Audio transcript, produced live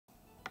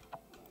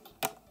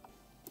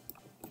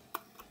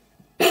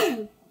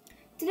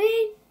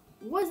Today,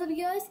 what's up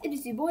you guys? It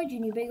is your boy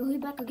Junior Bagel here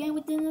back again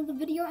with another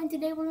video, and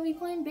today we're going to be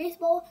playing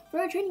baseball for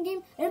our training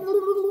game.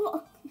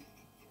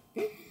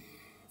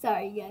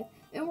 Sorry you guys.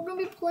 And we're going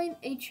to be playing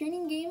a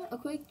training game, a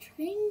quick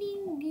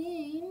training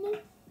game.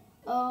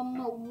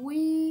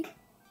 We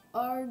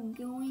are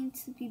going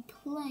to be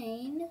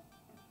playing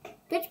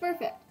Pitch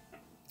Perfect.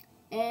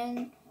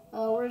 And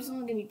we're just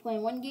only going to be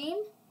playing one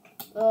game.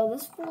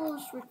 This will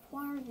just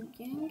require the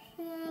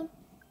gamepad.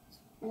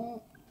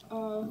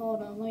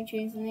 Hold on, let me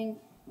change the name.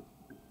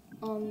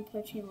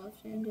 Pitching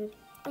left-handed.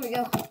 There we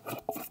go.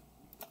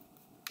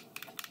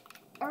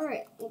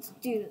 Alright, let's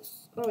do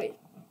this. Oh wait.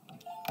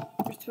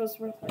 We're supposed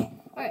to replay.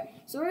 Alright,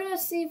 so we're gonna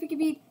see if we can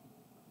beat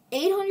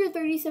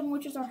 837,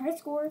 which is our high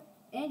score.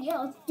 And yeah,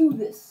 let's do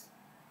this.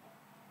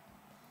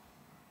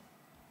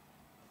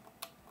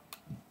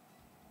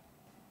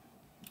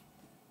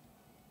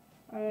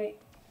 Alright.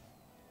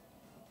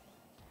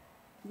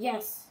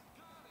 Yes.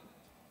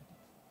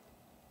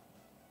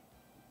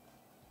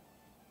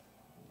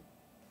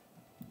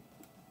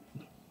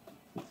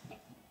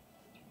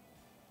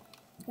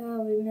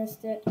 Oh, we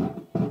missed it.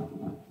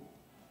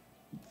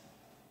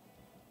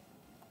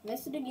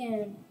 Missed it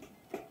again.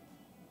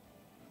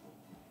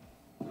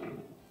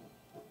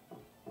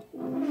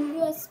 Ooh, we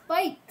got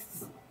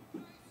spikes.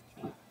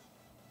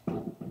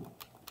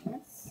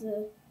 That's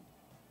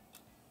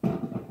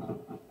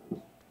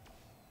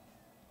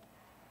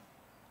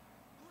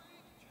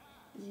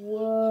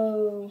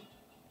whoa.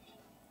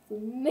 It's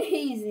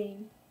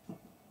amazing.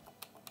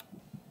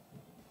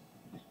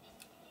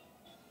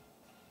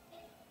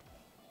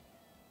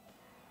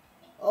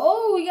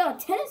 Oh, we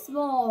got a tennis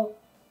ball.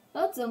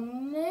 That's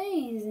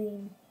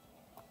amazing.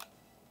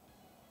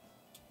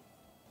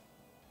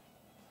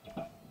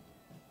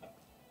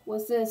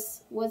 What's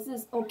this? What's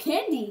this? Oh,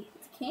 candy.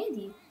 It's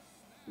candy.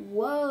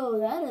 Whoa,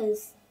 that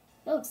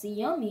looks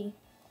yummy.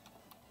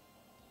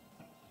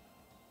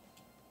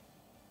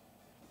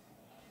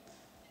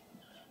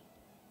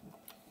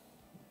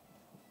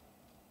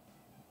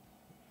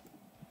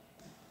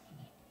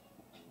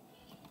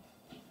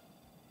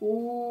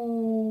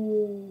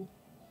 Ooh.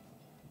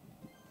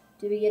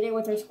 Did we get it?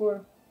 What's our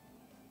score?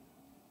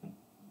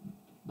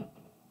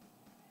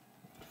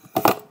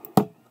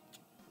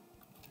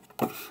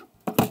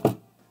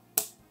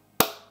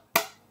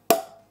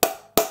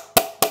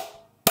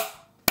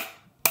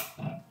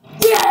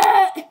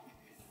 Yeah!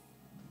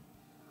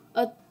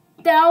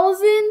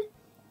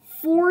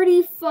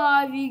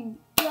 1,045, you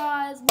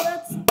guys.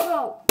 Let's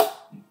go.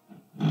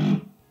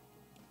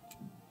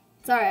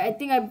 Sorry, I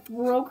think I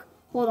broke.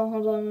 Hold on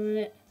a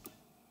minute.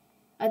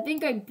 I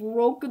think I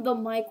broke the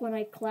mic when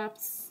I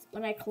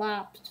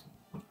clapped.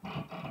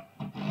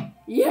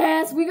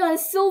 Yes, we got a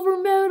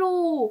silver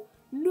medal.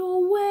 No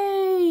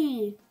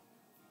way.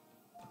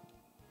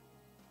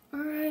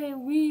 All right,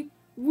 we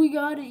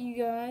got it, you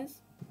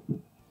guys.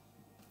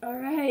 All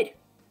right.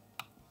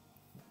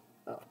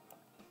 Oh.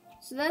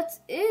 So that's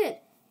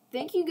it.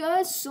 Thank you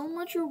guys so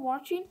much for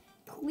watching.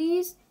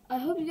 Please, I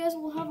hope you guys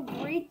will have a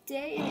great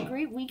day and a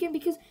great weekend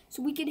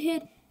so we can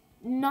hit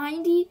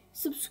 100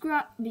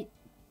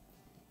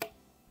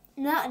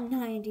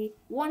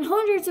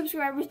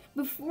 subscribers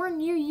before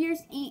New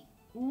Year's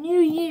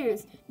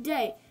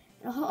Day.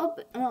 I'll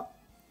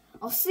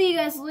see you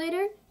guys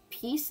later.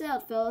 Peace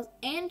out, fellas,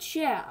 and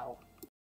ciao.